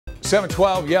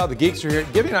7:12, yeah, the Geeks are here.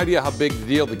 Give you an idea how big the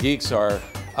deal the Geeks are.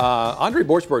 Andre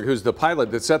Borchberg, who's the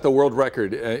pilot that set the world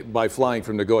record by flying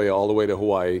from Nagoya all the way to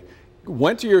Hawaii,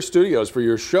 went to your studios for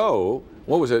your show.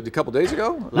 What was it, a couple days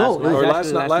ago?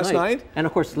 Last night? And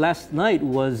of course, last night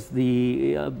was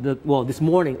early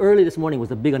this morning was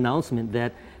the big announcement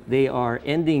that they are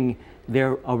ending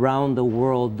their around the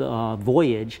world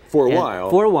voyage for a while.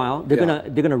 For a while,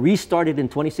 they're gonna restart it in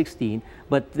 2016.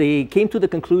 But they came to the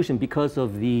conclusion because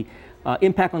of the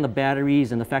impact on the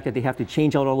batteries and the fact that they have to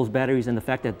change out all those batteries and the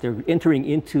fact that they're entering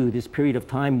into this period of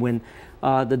time when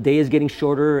the day is getting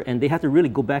shorter and they have to really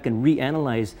go back and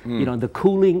reanalyze, you know, the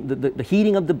cooling, the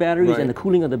heating of the batteries and the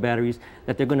cooling of the batteries,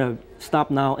 that they're going to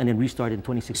stop now and then restart in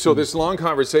 2016. So this long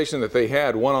conversation that they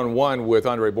had one-on-one with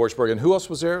Andre Borchberg, and who else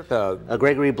was there?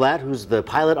 Gregory Blatt, who's the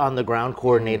pilot on the ground,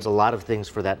 coordinates a lot of things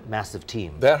for that massive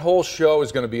team. That whole show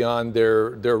is going to be on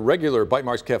their regular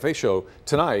Bytemarks Cafe show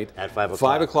tonight at 5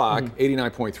 o'clock. 5 o'clock,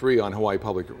 89.3 on Hawaii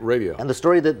Public Radio. And the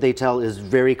story that they tell is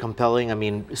very compelling. I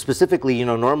mean, specifically, you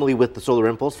know, normally with the Solar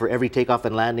Impulse, for every takeoff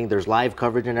and landing, there's live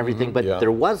coverage and everything, but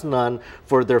there was none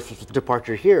for their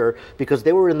departure here because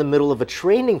they were in the middle of a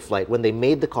training flight when they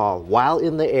made the call while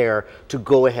in the air to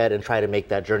go ahead and try to make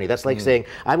that journey. That's like saying,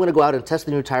 I'm going to go out and test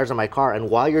the new tires on my car, and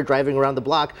while you're driving around the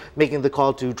block, making the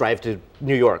call to drive to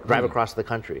New York, drive across the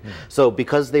country. So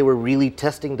because they were really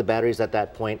testing the batteries at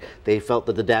that point, they felt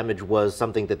that the damage was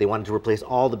something that they wanted to replace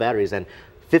all the batteries. And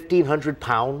 1,500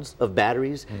 pounds of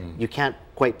batteries, you can't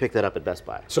quite pick that up at Best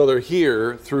Buy. So they're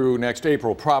here through next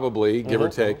April, probably, give or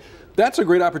take. That's a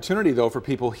great opportunity, though, for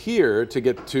people here to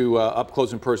get to up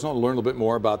close and personal and learn a little bit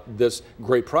more about this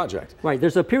great project. Right.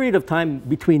 There's a period of time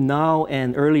between now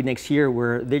and early next year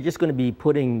where they're just going to be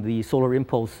putting the Solar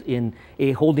Impulse in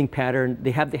a holding pattern.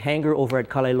 They have the hangar over at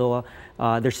Kalailoa.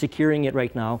 They're securing it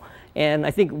right now. And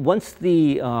I think once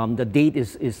the date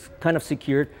is kind of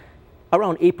secured,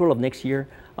 around April of next year,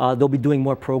 they'll be doing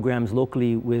more programs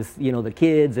locally with, you know, the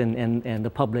kids and the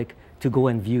public to go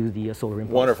and view the Solar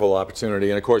Impulse. Wonderful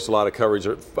opportunity, and of course a lot of coverage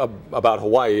about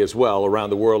Hawaii as well around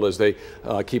the world as they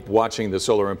keep watching the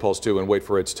Solar Impulse 2 and wait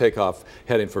for its takeoff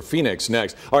heading for Phoenix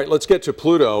next. All right, let's get to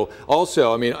Pluto.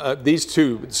 Also, I mean, these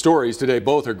two stories today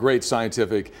both are great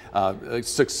scientific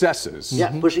successes.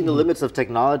 Yeah, pushing the limits of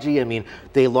technology. I mean,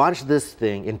 they launched this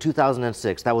thing in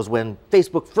 2006. That was when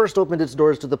Facebook first opened its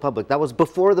doors to the public. That was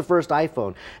before the first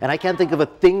iPhone. And I can't think of a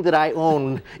thing that I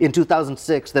owned in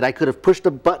 2006 that I could have pushed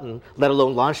a button, let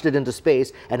alone launched it into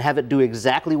space, and have it do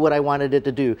exactly what I wanted it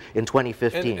to do in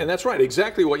 2015. And that's right,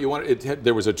 exactly what you wanted.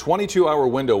 There was a 22-hour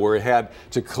window where it had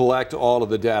to collect all of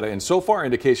the data, and so far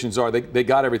indications are they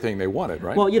got everything they wanted,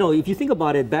 right? Well, you know, if you think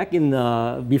about it, back in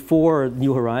before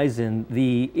New Horizon,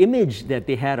 the image that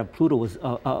they had of Pluto was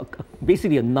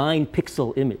basically a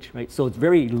 9-pixel image, right? So it's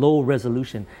very low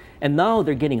resolution. And now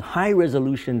they're getting high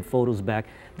resolution photos back.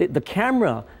 The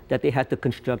camera that they had to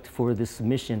construct for this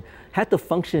mission had to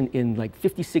function in like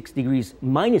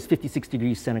minus 56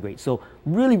 degrees centigrade. So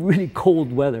really, really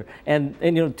cold weather. And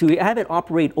you know, to have it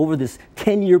operate over this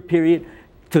 10-year period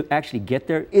to actually get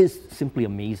there is simply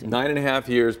amazing. 9.5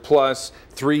 years plus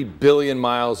 3 billion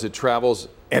miles it travels.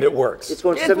 And it works. It's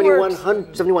going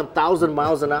 71,000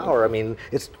 miles an hour. I mean,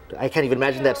 I can't even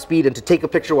imagine that speed. And to take a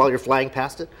picture while you're flying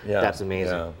past it, that's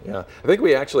amazing. Yeah. I think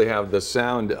we actually have the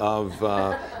sound of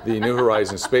the New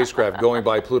Horizons spacecraft going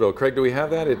by Pluto. Craig, do we have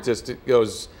that? It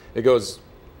goes.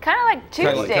 Kind of like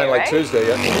Tuesday, Kind of like Tuesday,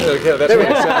 yeah. That's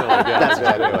what it sounded like.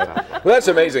 Yeah, well, that's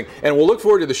amazing. And we'll look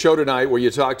forward to the show tonight where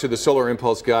you talk to the Solar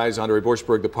Impulse guys, Andre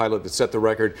Borchberg, the pilot that set the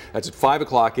record. That's at 5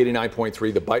 o'clock,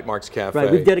 89.3, the Bytemarks Cafe.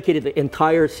 Right, we've dedicated the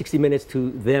entire 60 minutes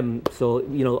to them. So,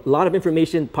 you know, a lot of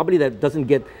information probably that doesn't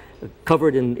get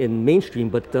covered in mainstream,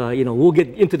 but you know, we'll get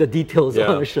into the details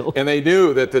on the show. And they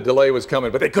knew that the delay was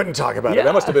coming, but they couldn't talk about it.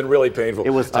 That must have been really painful.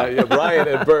 It was tough. Brian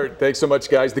and Burt, thanks so much,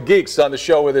 guys. The Geeks on the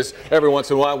show with us every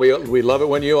once in a while. We love it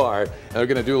when you are. And we're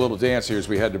going to do a little dance here as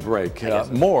we had to break.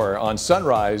 More on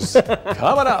Sunrise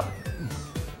coming up.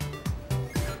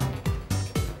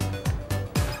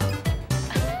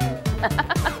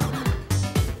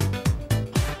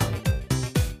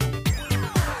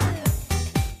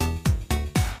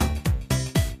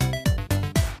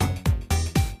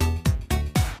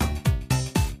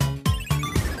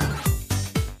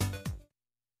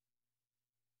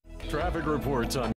 Traffic reports on